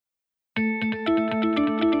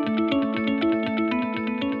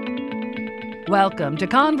Welcome to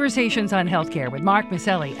Conversations on Healthcare with Mark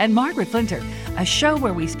Maselli and Margaret Flinter, a show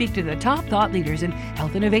where we speak to the top thought leaders in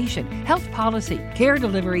health innovation, health policy, care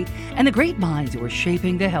delivery, and the great minds who are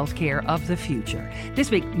shaping the healthcare of the future.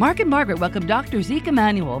 This week, Mark and Margaret welcome Dr. Zeke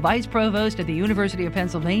Emanuel, Vice Provost at the University of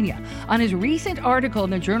Pennsylvania, on his recent article in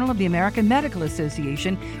the Journal of the American Medical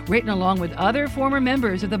Association, written along with other former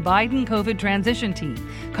members of the Biden COVID transition team,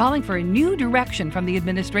 calling for a new direction from the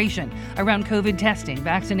administration around COVID testing,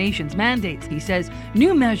 vaccinations, mandates. He says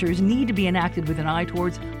new measures need to be enacted with an eye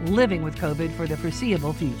towards living with COVID for the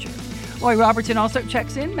foreseeable future. Roy Robertson also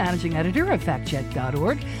checks in, managing editor of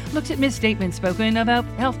factcheck.org, looks at misstatements spoken about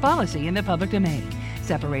health policy in the public domain,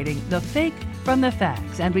 separating the fake from the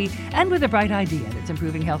facts. And we end with a bright idea that's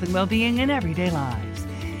improving health and well-being in everyday lives.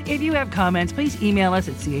 If you have comments, please email us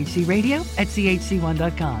at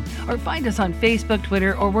chcradio@chc1.com or find us on Facebook,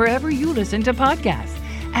 Twitter, or wherever you listen to podcasts.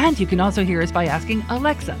 And you can also hear us by asking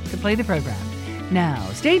Alexa to play the program. Now,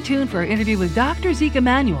 stay tuned for our interview with Dr. Zeke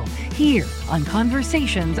Emanuel here on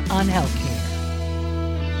Conversations on Healthcare.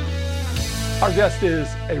 Our guest is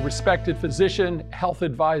a respected physician, health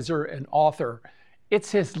advisor, and author.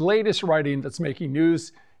 It's his latest writing that's making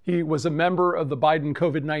news. He was a member of the Biden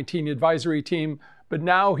COVID-19 advisory team, but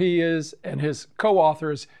now he is, and his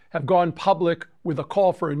co-authors have gone public with a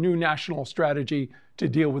call for a new national strategy to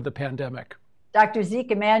deal with the pandemic. Dr.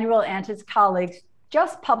 Zeke Emanuel and his colleagues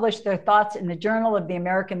just published their thoughts in the Journal of the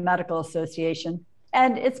American Medical Association,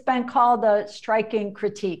 and it's been called a striking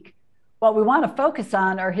critique. What we want to focus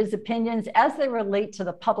on are his opinions as they relate to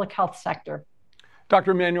the public health sector.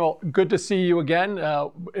 Dr. Emanuel, good to see you again,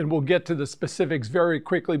 and we'll get to the specifics very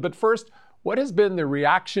quickly. But first, what has been the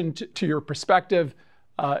reaction to your perspective?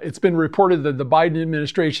 It's been reported that the Biden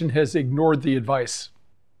administration has ignored the advice.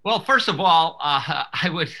 Well, first of all, I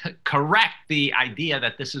would correct the idea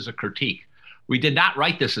that this is a critique. We did not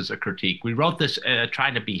write this as a critique. We wrote this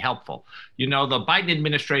trying to be helpful. You know, the Biden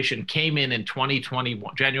administration came in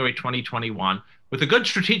 2021, January 2021, with a good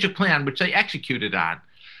strategic plan, which they executed on.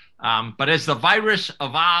 But as the virus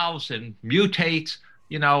evolves and mutates,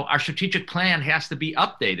 you know, our strategic plan has to be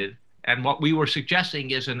updated. And what we were suggesting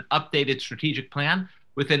is an updated strategic plan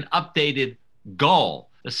with an updated goal.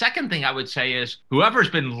 The second thing I would say is whoever's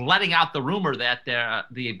been letting out the rumor that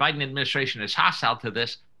the Biden administration is hostile to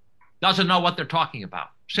this doesn't know what they're talking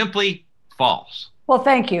about. Simply false. Well,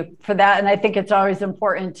 thank you for that. And I think it's always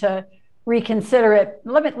important to reconsider it.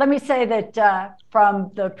 Let me say that from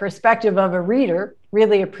the perspective of a reader,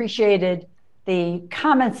 really appreciated the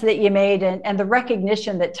comments that you made and the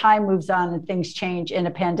recognition that time moves on and things change in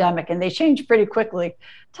a pandemic, and they change pretty quickly.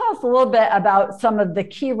 Tell us a little bit about some of the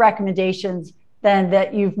key recommendations then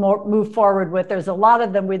that you've moved forward with. There's a lot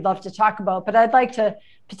of them we'd love to talk about, but I'd like to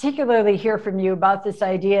particularly hear from you about this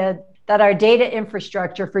idea that our data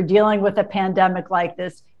infrastructure for dealing with a pandemic like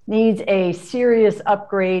this needs a serious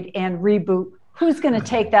upgrade and reboot. Who's going to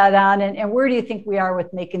take that on, and where do you think we are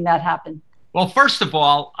with making that happen? Well, first of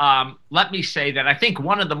all, let me say that I think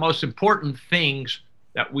one of the most important things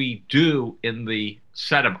that we do in the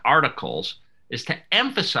set of articles is to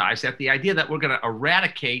emphasize that the idea that we're going to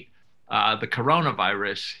eradicate the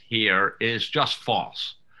coronavirus here is just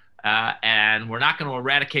false. And we're not going to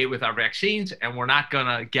eradicate with our vaccines, and we're not going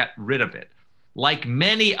to get rid of it. Like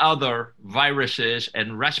many other viruses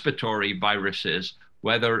and respiratory viruses,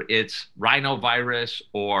 whether it's rhinovirus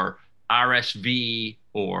or RSV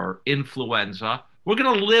or influenza, we're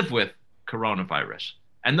going to live with coronavirus.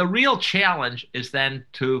 And the real challenge is then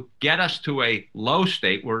to get us to a low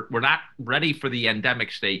state. We're not ready for the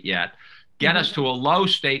endemic state yet. Get us to a low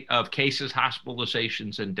state of cases,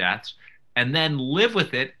 hospitalizations, and deaths, and then live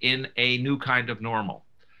with it in a new kind of normal.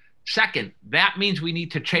 Second, that means we need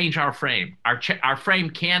to change our frame. Our frame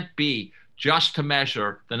can't be just to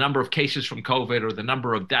measure the number of cases from COVID or the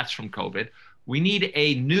number of deaths from COVID. We need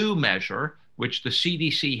a new measure, which the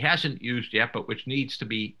CDC hasn't used yet, but which needs to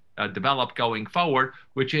be developed going forward,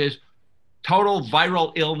 which is total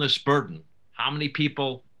viral illness burden. How many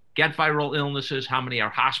people get viral illnesses, how many are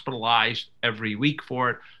hospitalized every week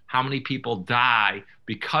for it, how many people die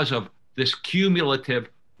because of this cumulative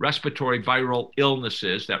respiratory viral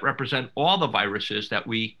illnesses that represent all the viruses that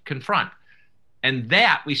we confront. And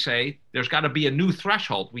that, we say, there's got to be a new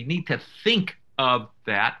threshold. We need to think of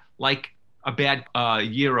that like a bad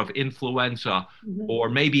year of influenza, or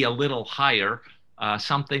maybe a little higher,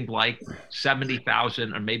 something like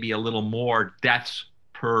 70,000 or maybe a little more deaths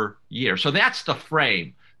per year. So that's the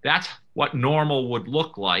frame. That's what normal would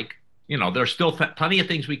look like. You know, there's still plenty of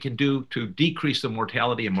things we can do to decrease the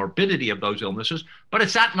mortality and morbidity of those illnesses, but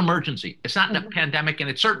it's not an emergency. It's not a pandemic, and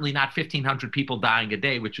it's certainly not 1,500 people dying a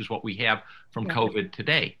day, which is what we have from COVID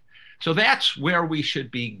today. So that's where we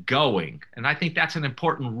should be going. And I think that's an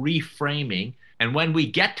important reframing. And when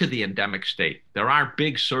we get to the endemic state, there aren't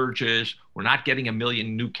big surges. We're not getting 1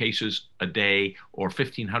 million new cases a day or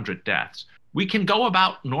 1,500 deaths. We can go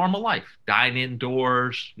about normal life, dine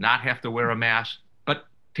indoors, not have to wear a mask. But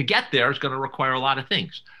to get there is going to require a lot of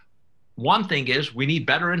things. One thing is we need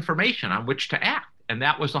better information on which to act. And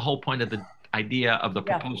that was the whole point of the idea of the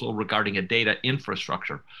proposal regarding a data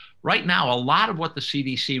infrastructure. Right now, a lot of what the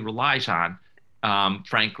CDC relies on,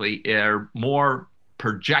 frankly, are more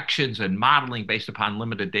projections and modeling based upon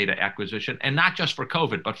limited data acquisition, and not just for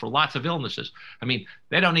COVID, but for lots of illnesses. I mean,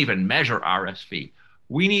 they don't even measure RSV.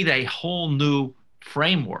 We need a whole new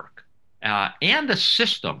framework and a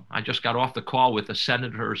system. I just got off the call with a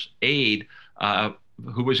senator's aide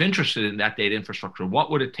who was interested in that data infrastructure.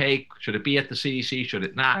 What would it take? Should it be at the CDC? Should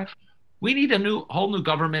it not? Right. We need a whole new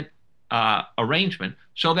government arrangement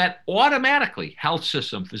so that automatically health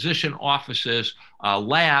system, physician offices,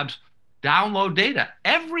 labs download data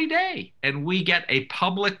every day, and we get a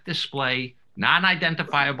public display,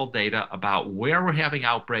 non-identifiable data about where we're having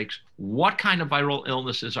outbreaks, what kind of viral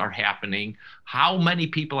illnesses are happening, how many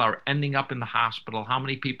people are ending up in the hospital, how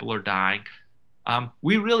many people are dying.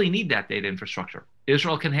 We really need that data infrastructure.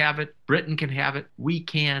 Israel can have it, Britain can have it, we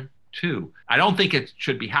can too. I don't think it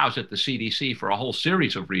should be housed at the CDC for a whole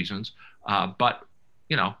series of reasons, but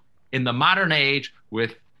in the modern age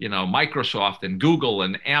with Microsoft and Google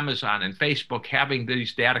and Amazon and Facebook having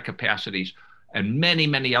these data capacities and many,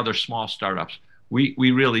 many other small startups, we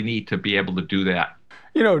really need to be able to do that.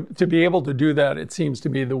 To be able to do that, it seems to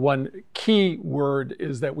me the one key word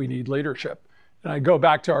is that we need leadership. And I go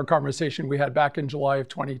back to our conversation we had back in July of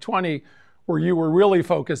 2020, where you were really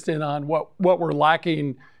focused in on what we're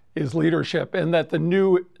lacking is leadership, and that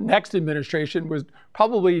the next administration would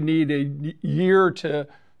probably need a year to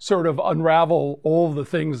sort of unravel all the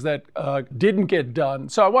things that didn't get done.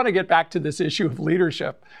 So I want to get back to this issue of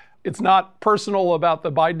leadership. It's not personal about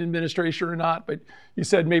the Biden administration or not, but you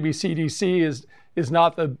said maybe CDC is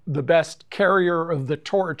not the best carrier of the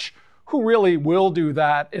torch. Who really will do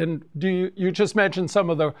that? And you just mentioned some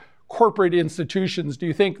of the corporate institutions. Do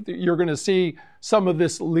you think that you're going to see some of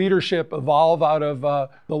this leadership evolve out of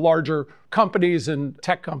the larger companies and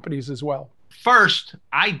tech companies as well? First,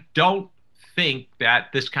 I don't think that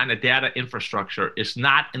this kind of data infrastructure is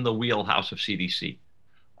not in the wheelhouse of CDC.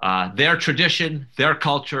 Their tradition, their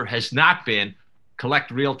culture has not been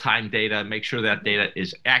collect real-time data, make sure that data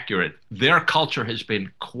is accurate. Their culture has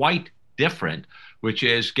been quite different, which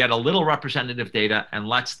is get a little representative data and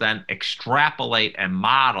let's then extrapolate and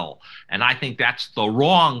model. And I think that's the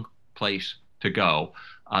wrong place to go.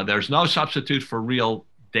 There's no substitute for real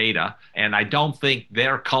data, and I don't think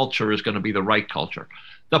their culture is going to be the right culture.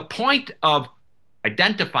 The point of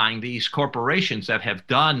identifying these corporations that have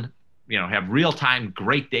done, have real-time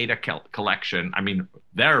great data collection. I mean,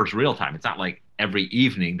 there's real-time. It's not like every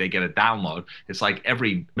evening they get a download. It's like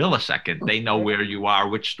every millisecond they know where you are,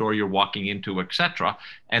 which store you're walking into, et cetera,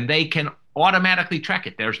 and they can automatically track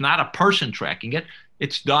it. There's not a person tracking it.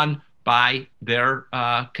 It's done by their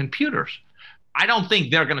computers. I don't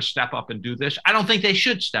think they're going to step up and do this. I don't think they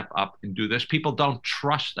should step up and do this. People don't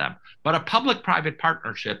trust them. But a public-private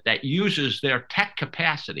partnership that uses their tech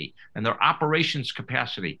capacity and their operations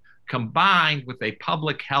capacity combined with a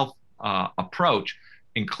public health approach,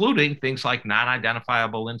 including things like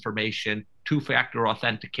non-identifiable information, two-factor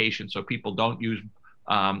authentication, so people don't use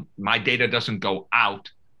my data doesn't go out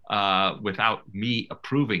without me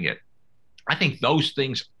approving it. I think those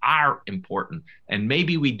things are important. And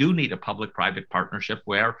maybe we do need a public-private partnership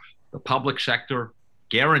where the public sector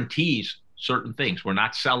guarantees certain things. We're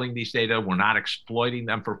not selling these data. We're not exploiting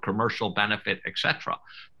them for commercial benefit, et cetera.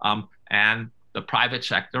 And the private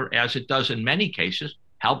sector, as it does in many cases,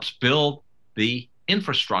 helps build the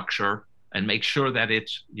infrastructure and make sure that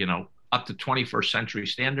it's, up to 21st century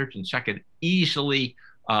standards, and second, easily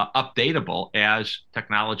updatable as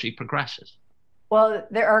technology progresses. Well,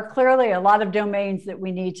 there are clearly a lot of domains that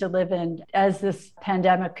we need to live in as this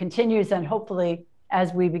pandemic continues, and hopefully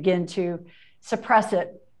as we begin to suppress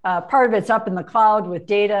it. Part of it's up in the cloud with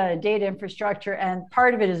data and data infrastructure, and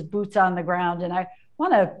part of it is boots on the ground. And I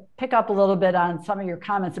want to pick up a little bit on some of your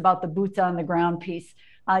comments about the boots on the ground piece.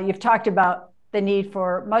 You've talked about the need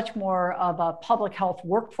for much more of a public health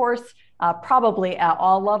workforce, probably at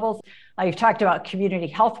all levels. You've talked about community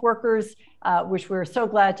health workers, which we're so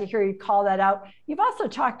glad to hear you call that out. You've also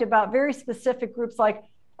talked about very specific groups like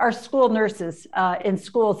our school nurses in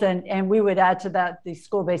schools, and we would add to that the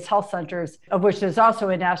school-based health centers, of which there's also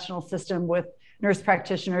a national system with nurse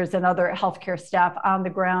practitioners and other healthcare staff on the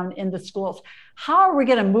ground in the schools. How are we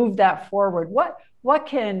going to move that forward? What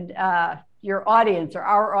can your audience or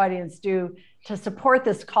our audience do to support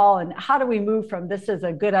this call? And how do we move from this is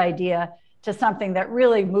a good idea to something that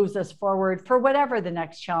really moves us forward for whatever the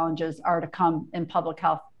next challenges are to come in public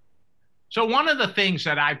health? So one of the things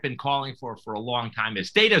that I've been calling for a long time is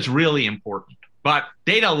data is really important, but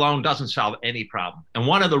data alone doesn't solve any problem. And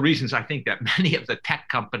one of the reasons I think that many of the tech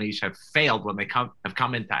companies have failed when they have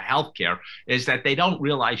come into healthcare is that they don't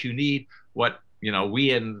realize you need what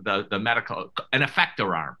we in the medical, an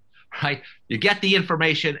effector arm. Right? You get the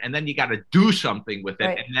information and then you got to do something with it.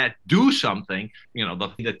 Right. And that do something,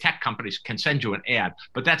 the tech companies can send you an ad,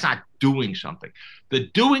 but that's not doing something. The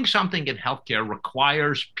doing something in healthcare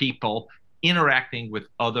requires people interacting with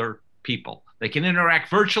other people. They can interact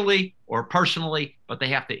virtually or personally, but they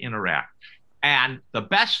have to interact. And the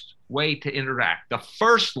best way to interact, the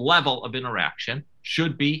first level of interaction,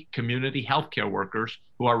 should be community healthcare workers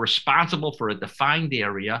who are responsible for a defined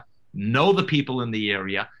area, know the people in the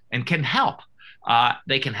area, and can help.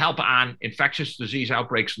 They can help on infectious disease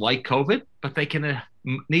outbreaks like COVID, but they can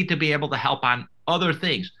need to be able to help on other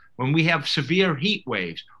things. When we have severe heat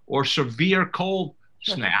waves or severe cold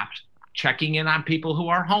snaps, checking in on people who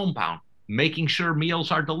are homebound, making sure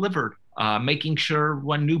meals are delivered, making sure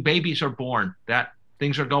when new babies are born that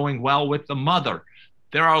things are going well with the mother.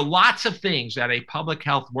 There are lots of things that a public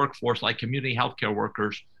health workforce like community healthcare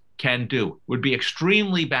workers can do, would be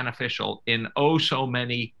extremely beneficial in so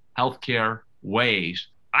many healthcare ways.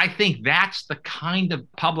 I think that's the kind of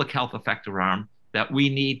public health effector arm that we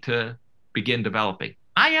need to begin developing.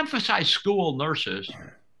 I emphasize school nurses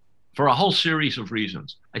for a whole series of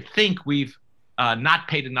reasons. I think we've not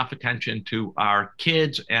paid enough attention to our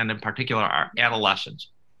kids and in particular our adolescents,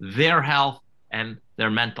 their health and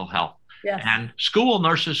their mental health. Yes. And school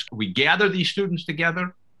nurses, we gather these students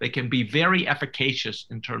together. They can be very efficacious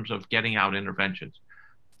in terms of getting out interventions.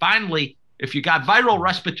 Finally, if you got viral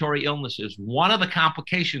respiratory illnesses, one of the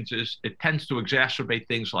complications is it tends to exacerbate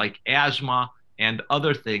things like asthma and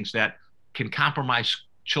other things that can compromise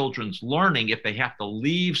children's learning if they have to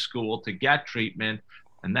leave school to get treatment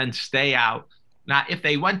and then stay out. Now, if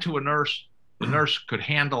they went to a nurse, the nurse could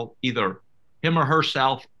handle either him or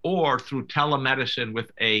herself or through telemedicine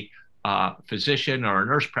with a physician or a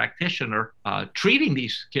nurse practitioner treating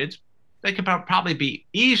these kids, they could probably be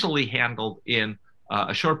easily handled in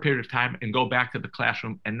a short period of time and go back to the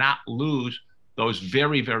classroom and not lose those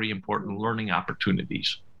very, very important learning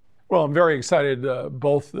opportunities. Well, I'm very excited,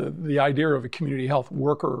 both the idea of a community health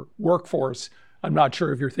workforce. I'm not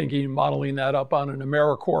sure if you're thinking modeling that up on an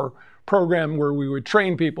AmeriCorps program where we would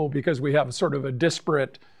train people, because we have sort of a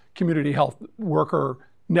disparate community health worker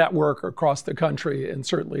network across the country. And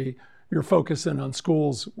certainly your focusing on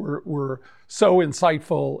schools were so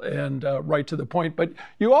insightful and right to the point. But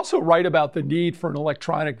you also write about the need for an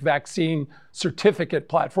electronic vaccine certificate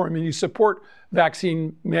platform, and you support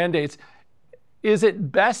vaccine mandates. Is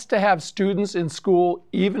it best to have students in school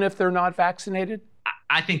even if they're not vaccinated?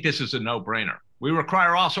 I think this is a no-brainer. We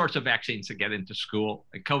require all sorts of vaccines to get into school,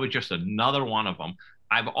 and COVID is just another one of them.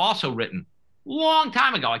 I've also written long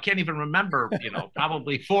time ago, I can't even remember,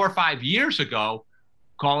 probably 4 or 5 years ago,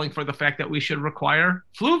 calling for the fact that we should require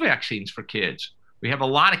flu vaccines for kids. We have a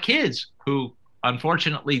lot of kids who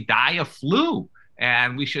unfortunately die of flu,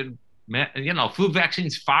 and we should, flu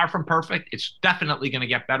vaccines far from perfect. It's definitely going to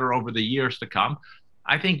get better over the years to come.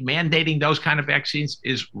 I think mandating those kind of vaccines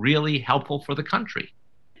is really helpful for the country.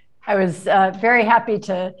 I was very happy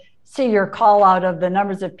to see your call out of the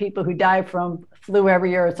numbers of people who die from flu every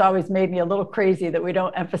year. It's always made me a little crazy that we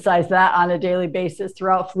don't emphasize that on a daily basis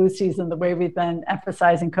throughout flu season the way we've been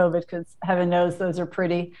emphasizing COVID, because heaven knows those are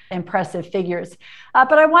pretty impressive figures.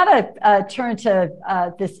 But I want to turn to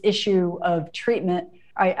this issue of treatment.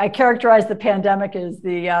 I characterize the pandemic as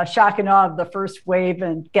the shock and awe of the first wave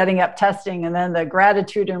and getting up testing, and then the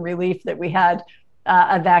gratitude and relief that we had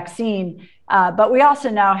a vaccine. But we also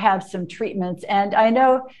now have some treatments. And I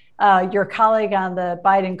know your colleague on the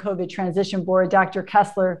Biden COVID Transition Board, Dr.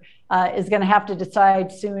 Kessler, is going to have to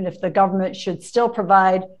decide soon if the government should still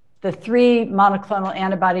provide the 3 monoclonal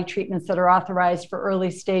antibody treatments that are authorized for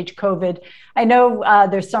early stage COVID. I know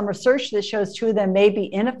there's some research that shows 2 of them may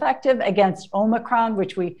be ineffective against Omicron,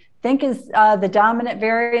 which we think is the dominant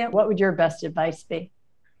variant. What would your best advice be?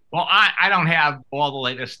 Well, I don't have all the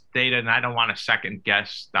latest data, and I don't want to second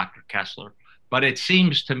guess Dr. Kessler, but it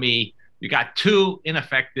seems to me you got 2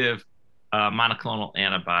 ineffective monoclonal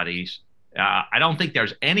antibodies. I don't think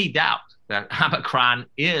there's any doubt that Omicron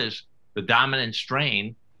is the dominant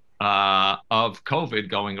strain of COVID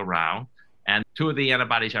going around. and 2 of the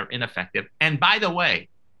antibodies are ineffective. And by the way,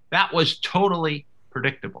 that was totally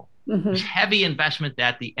predictable. Mm-hmm. This heavy investment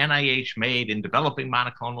that the NIH made in developing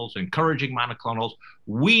monoclonals, encouraging monoclonals,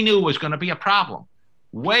 we knew was going to be a problem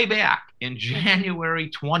way back in January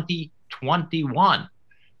 2021.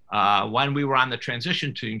 When we were on the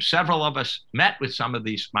transition team, several of us met with some of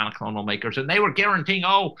these monoclonal makers, and they were guaranteeing,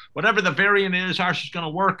 whatever the variant is, ours is going to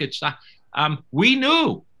work. It's not. We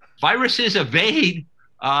knew viruses evade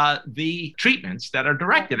the treatments that are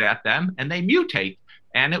directed at them, and they mutate.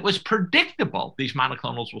 And it was predictable these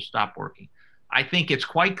monoclonals will stop working. I think it's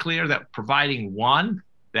quite clear that providing one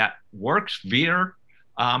that works, Vir,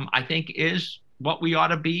 I think is what we ought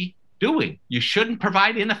to be doing. You shouldn't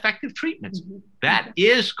provide ineffective treatments. Mm-hmm. That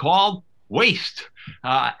is called waste.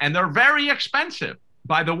 And they're very expensive.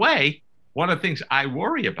 By the way, one of the things I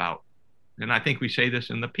worry about, and I think we say this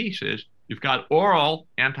in the piece, is you've got oral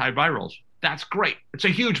antivirals. That's great. It's a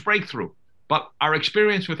huge breakthrough. But our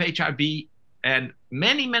experience with HIV and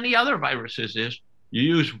many, many other viruses is you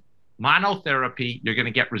use monotherapy, you're going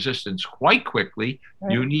to get resistance quite quickly.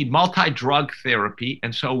 Right. You need multi-drug therapy.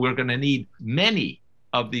 And so we're going to need many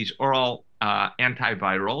of these oral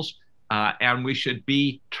antivirals. And we should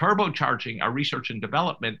be turbocharging our research and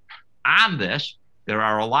development on this. There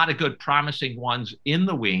are a lot of good promising ones in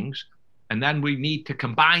the wings. And then we need to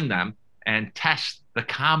combine them and test the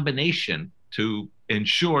combination to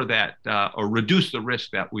ensure that or reduce the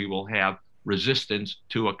risk that we will have resistance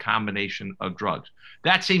to a combination of drugs.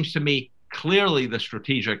 That seems to me clearly the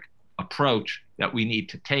strategic approach that we need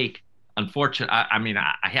to take. Unfortunately,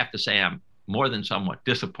 I have to say I'm more than somewhat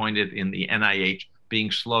disappointed in the NIH being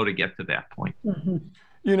slow to get to that point. Mm-hmm.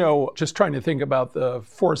 You know, just trying to think about the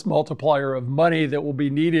force multiplier of money that will be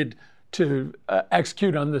needed to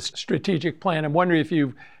execute on this strategic plan. I'm wondering if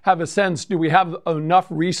you have a sense, do we have enough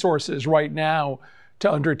resources right now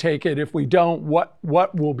to undertake it? If we don't,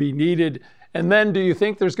 what will be needed? And then do you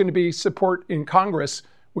think there's going to be support in Congress,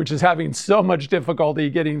 which is having so much difficulty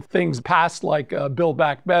getting things passed like Build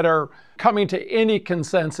Back Better, coming to any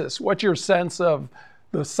consensus? What's your sense of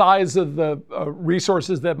the size of the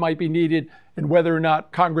resources that might be needed and whether or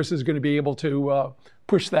not Congress is going to be able to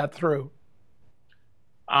push that through?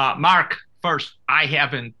 Mark, first, I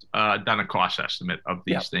haven't done a cost estimate of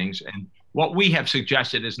these things. And what we have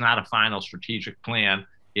suggested is not a final strategic plan.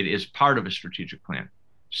 It is part of a strategic plan.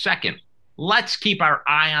 Second, let's keep our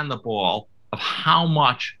eye on the ball of how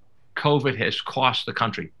much COVID has cost the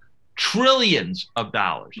country. Trillions of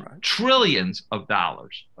dollars, right. Trillions of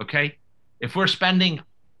dollars, okay? If we're spending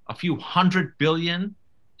a few $100 billion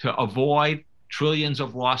to avoid trillions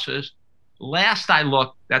of losses, last I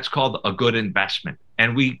looked, that's called a good investment.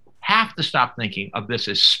 And we have to stop thinking of this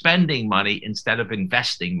as spending money instead of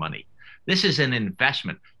investing money. This is an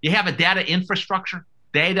investment. You have a data infrastructure.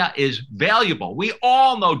 Data is valuable. We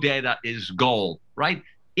all know data is gold, right?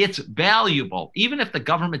 It's valuable. Even if the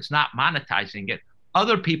government's not monetizing it,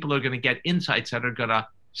 other people are going to get insights that are going to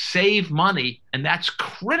save money, and that's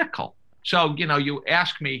critical. So, you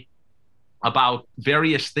ask me about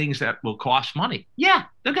various things that will cost money. Yeah,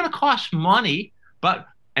 they're going to cost money, but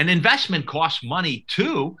an investment costs money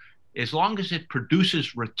too, as long as it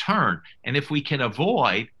produces return. And if we can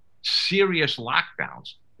avoid serious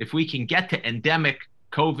lockdowns, if we can get to endemic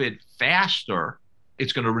COVID faster,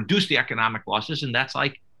 it's going to reduce the economic losses, and that's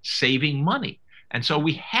like saving money. And so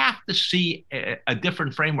we have to see a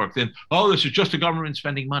different framework than, this is just the government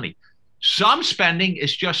spending money. Some spending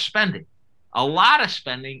is just spending. A lot of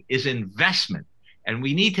spending is investment, and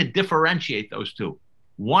we need to differentiate those two.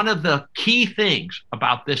 One of the key things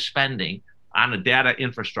about this spending on a data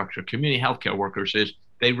infrastructure, community healthcare workers, is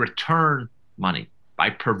they return money by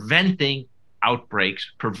preventing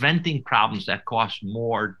outbreaks, preventing problems that cost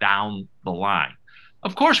more down the line.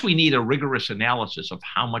 Of course, we need a rigorous analysis of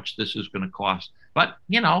how much this is going to cost. But,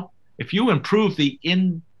 if you improve the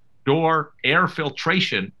indoor air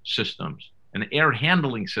filtration systems and air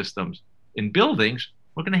handling systems in buildings,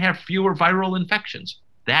 we're going to have fewer viral infections.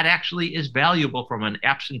 That actually is valuable from an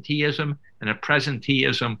absenteeism and a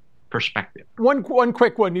presenteeism perspective. One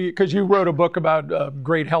quick one, because you wrote a book about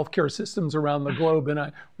great healthcare systems around the globe,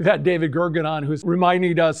 and we've had David Gergen on, who's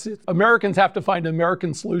reminding us Americans have to find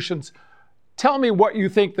American solutions. Tell me what you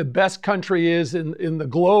think the best country is in the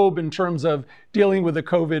globe in terms of dealing with the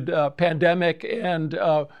COVID pandemic and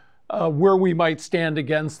where we might stand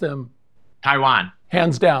against them. Taiwan.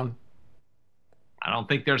 Hands down. I don't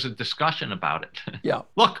think there's a discussion about it. Yeah.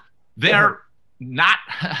 Look, they're not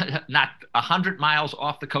 100 miles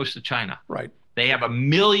off the coast of China. Right. They have 1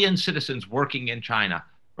 million citizens working in China,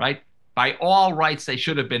 right? By all rights, they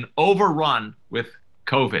should have been overrun with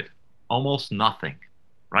COVID. Almost nothing,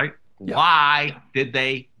 right? Yeah. Why did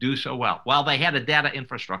they do so well? Well, they had a data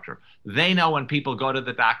infrastructure. They know when people go to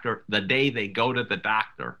the doctor, the day they go to the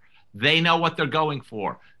doctor. They know what they're going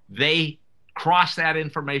for. They cross that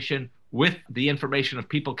information with the information of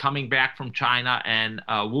people coming back from China and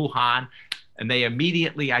Wuhan, and they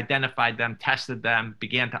immediately identified them, tested them,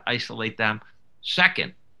 began to isolate them.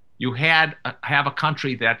 Second, you have a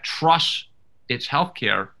country that trusts its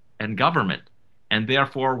healthcare and government, and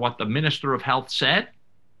therefore what the Minister of Health said,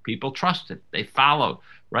 people trusted. They followed,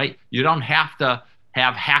 right? You don't have to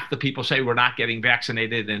have half the people say we're not getting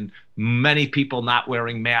vaccinated and many people not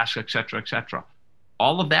wearing masks, et cetera, et cetera.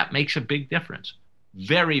 All of that makes a big difference.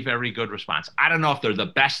 Very, very good response. I don't know if they're the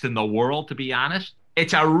best in the world, to be honest.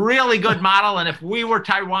 It's a really good model. And if we were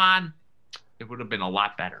Taiwan, it would have been a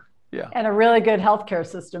lot better. Yeah. And a really good healthcare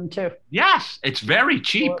system, too. Yes, it's very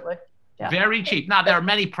cheap. Absolutely. Yeah. Very cheap. Now, there are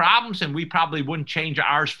many problems, and we probably wouldn't change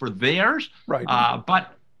ours for theirs. Right.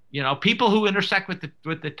 But, you know, people who intersect with the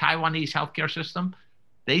Taiwanese healthcare system,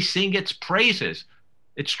 they sing its praises.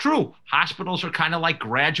 It's true. Hospitals are kind of like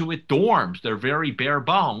graduate dorms. They're very bare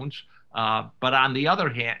bones. But on the other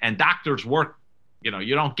hand, and doctors work, you know,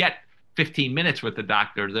 you don't get 15 minutes with the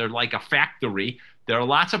doctor. They're like a factory. There are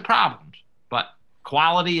lots of problems, but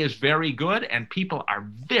quality is very good and people are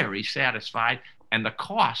very satisfied, and the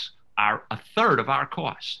costs are a third of our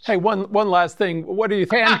costs. Hey, one last thing. What do you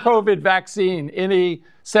think? Pan-COVID vaccine, any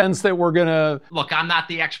sense that we're going to... Look, I'm not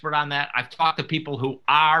the expert on that. I've talked to people who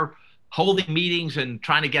are holding meetings and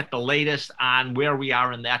trying to get the latest on where we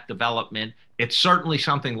are in that development. It's certainly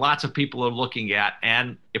something lots of people are looking at.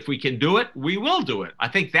 And if we can do it, we will do it. I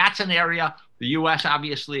think that's an area the U.S.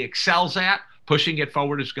 obviously excels at. Pushing it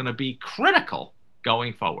forward is going to be critical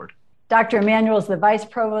going forward. Dr. Emanuel is the Vice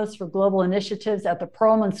Provost for Global Initiatives at the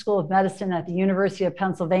Perelman School of Medicine at the University of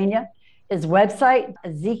Pennsylvania. His website,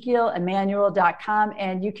 EzekielEmanuel.com,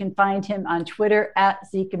 and you can find him on Twitter at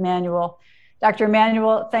ZekeEmanuel. Dr.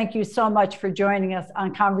 Emanuel, thank you so much for joining us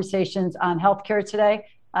on Conversations on Healthcare today,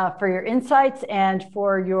 for your insights and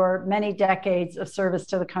for your many decades of service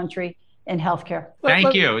to the country in healthcare.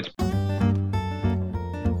 Thank you.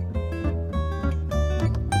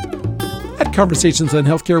 At Conversations on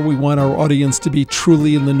Healthcare, we want our audience to be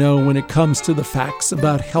truly in the know when it comes to the facts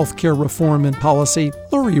about healthcare reform and policy.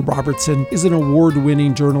 Lori Robertson is an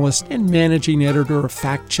award-winning journalist and managing editor of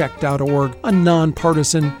FactCheck.org, a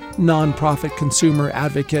nonpartisan, nonprofit consumer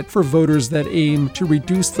advocate for voters that aim to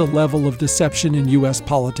reduce the level of deception in U.S.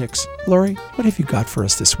 politics. Lori, what have you got for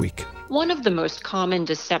us this week? One of the most common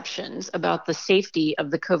deceptions about the safety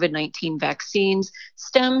of the COVID-19 vaccines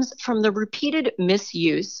stems from the repeated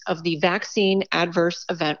misuse of the Vaccine Adverse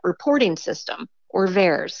Event Reporting System, or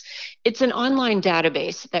VAERS. It's an online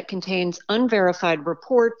database that contains unverified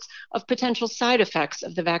reports of potential side effects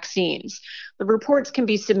of the vaccines. The reports can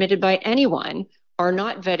be submitted by anyone, are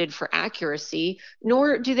not vetted for accuracy,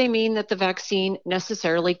 nor do they mean that the vaccine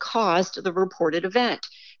necessarily caused the reported event.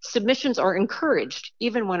 Submissions are encouraged,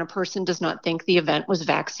 even when a person does not think the event was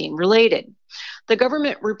vaccine related. The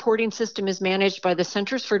government reporting system is managed by the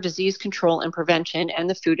Centers for Disease Control and Prevention and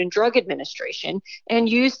the Food and Drug Administration and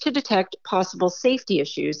used to detect possible safety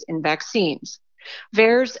issues in vaccines.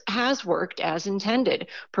 VAERS has worked as intended,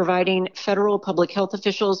 providing federal public health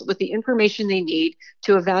officials with the information they need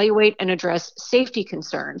to evaluate and address safety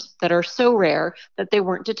concerns that are so rare that they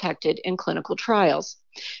weren't detected in clinical trials.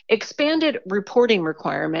 Expanded reporting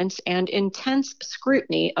requirements and intense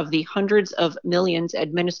scrutiny of the hundreds of millions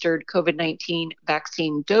administered COVID-19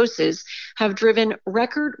 vaccine doses have driven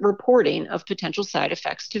record reporting of potential side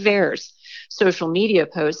effects to VAERS. Social media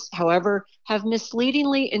posts, however, have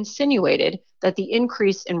misleadingly insinuated that the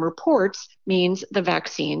increase in reports means the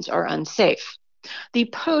vaccines are unsafe. The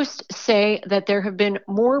posts say that there have been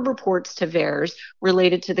more reports to VAERS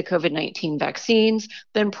related to the COVID-19 vaccines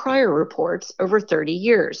than prior reports over 30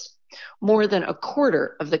 years. More than a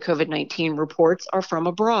quarter of the COVID-19 reports are from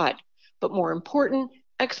abroad. But more important,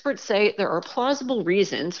 experts say there are plausible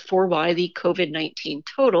reasons for why the COVID-19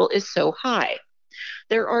 total is so high.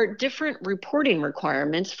 There are different reporting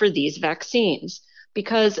requirements for these vaccines.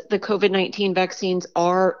 Because the COVID-19 vaccines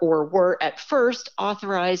are or were at first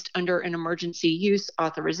authorized under an emergency use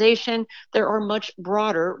authorization, there are much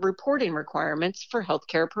broader reporting requirements for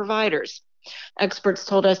healthcare providers. Experts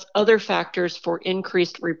told us other factors for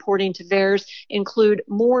increased reporting to VAERS include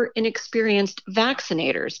more inexperienced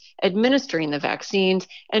vaccinators administering the vaccines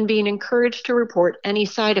and being encouraged to report any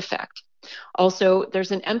side effect. Also,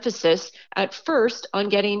 there's an emphasis at first on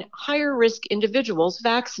getting higher risk individuals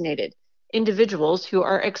vaccinated, individuals who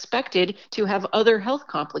are expected to have other health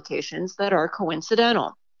complications that are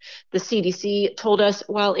coincidental. The CDC told us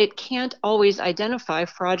while it can't always identify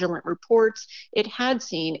fraudulent reports, it had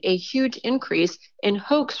seen a huge increase in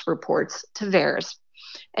hoax reports to VAERS.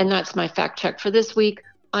 And that's my fact check for this week.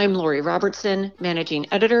 I'm Lori Robertson, managing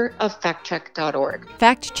editor of factcheck.org.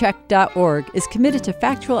 Factcheck.org is committed to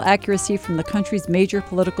factual accuracy from the country's major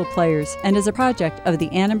political players and is a project of the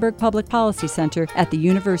Annenberg Public Policy Center at the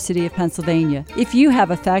University of Pennsylvania. If you have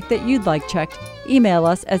a fact that you'd like checked, email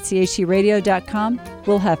us at chcradio.com.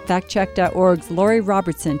 We'll have factcheck.org's Lori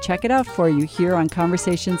Robertson check it out for you here on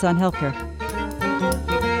Conversations on Healthcare.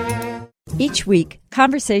 Each week,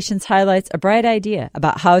 Conversations highlights a bright idea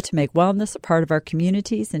about how to make wellness a part of our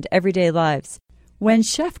communities and everyday lives. When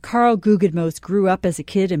chef Karl Guggenmoos grew up as a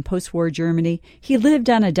kid in post-war Germany, he lived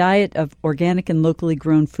on a diet of organic and locally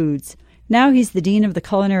grown foods. Now he's the dean of the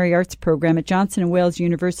Culinary Arts program at Johnson & Wales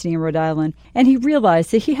University in Rhode Island, and he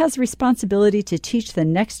realized that he has a responsibility to teach the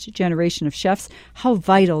next generation of chefs how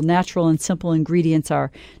vital natural and simple ingredients are,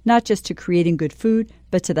 not just to creating good food,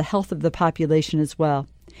 but to the health of the population as well.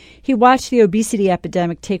 He watched the obesity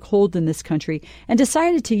epidemic take hold in this country and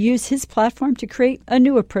decided to use his platform to create a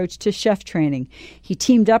new approach to chef training. He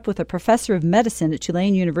teamed up with a professor of medicine at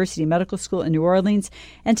Tulane University Medical School in New Orleans,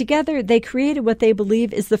 and together they created what they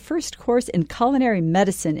believe is the first course in culinary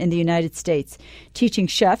medicine in the United States, teaching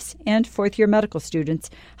chefs and fourth-year medical students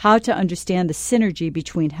how to understand the synergy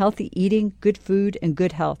between healthy eating, good food, and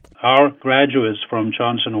good health. Our graduates from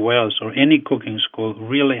Johnson & Wales or any cooking school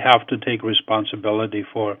really have to take responsibility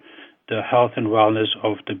for the health and wellness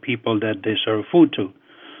of the people that they serve food to.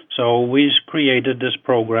 So we created this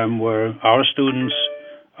program where our students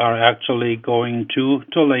are actually going to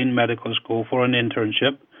Tulane Medical School for an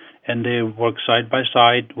internship, and they work side by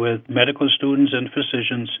side with medical students and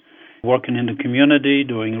physicians working in the community,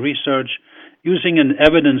 doing research, using an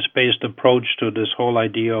evidence-based approach to this whole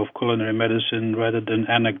idea of culinary medicine rather than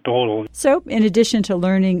anecdotal. So, in addition to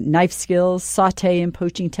learning knife skills, sauté and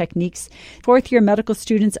poaching techniques, fourth-year medical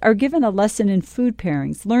students are given a lesson in food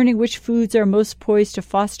pairings, learning which foods are most poised to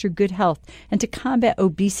foster good health and to combat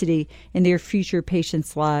obesity in their future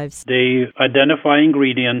patients' lives. They identify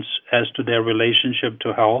ingredients as to their relationship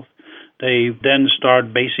to health. They then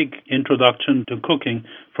start basic introduction to cooking,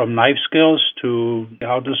 from knife skills to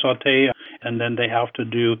how to sauté, and then they have to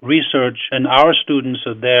do research. And our students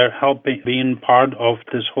are there helping, being part of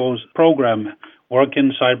this whole program,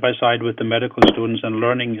 working side by side with the medical students and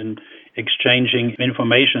learning and exchanging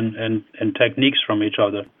information and techniques from each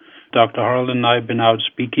other. Dr. Harlan and I have been out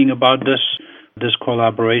speaking about this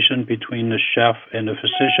collaboration between the chef and the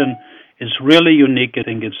physician. It's really unique. I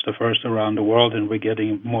think it's the first around the world, and we're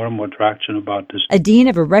getting more and more traction about this. A dean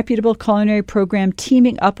of a reputable culinary program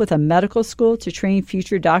teaming up with a medical school to train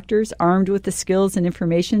future doctors armed with the skills and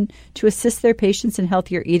information to assist their patients in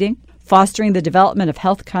healthier eating, fostering the development of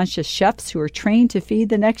health-conscious chefs who are trained to feed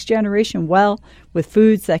the next generation well with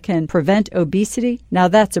foods that can prevent obesity. Now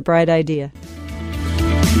that's a bright idea.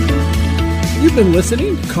 You've been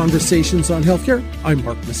listening to Conversations on Healthcare. I'm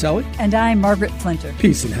Mark Maselli. And I'm Margaret Flinter.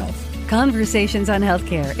 Peace and health. Conversations on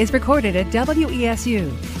Healthcare is recorded at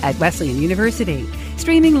WESU at Wesleyan University,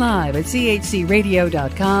 streaming live at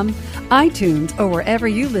chcradio.com, iTunes, or wherever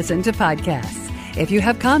you listen to podcasts. If you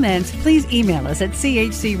have comments, please email us at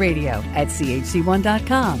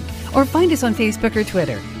chcradio@chc1.com or find us on Facebook or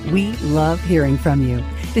Twitter. We love hearing from you.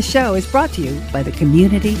 The show is brought to you by the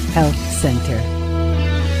Community Health Center.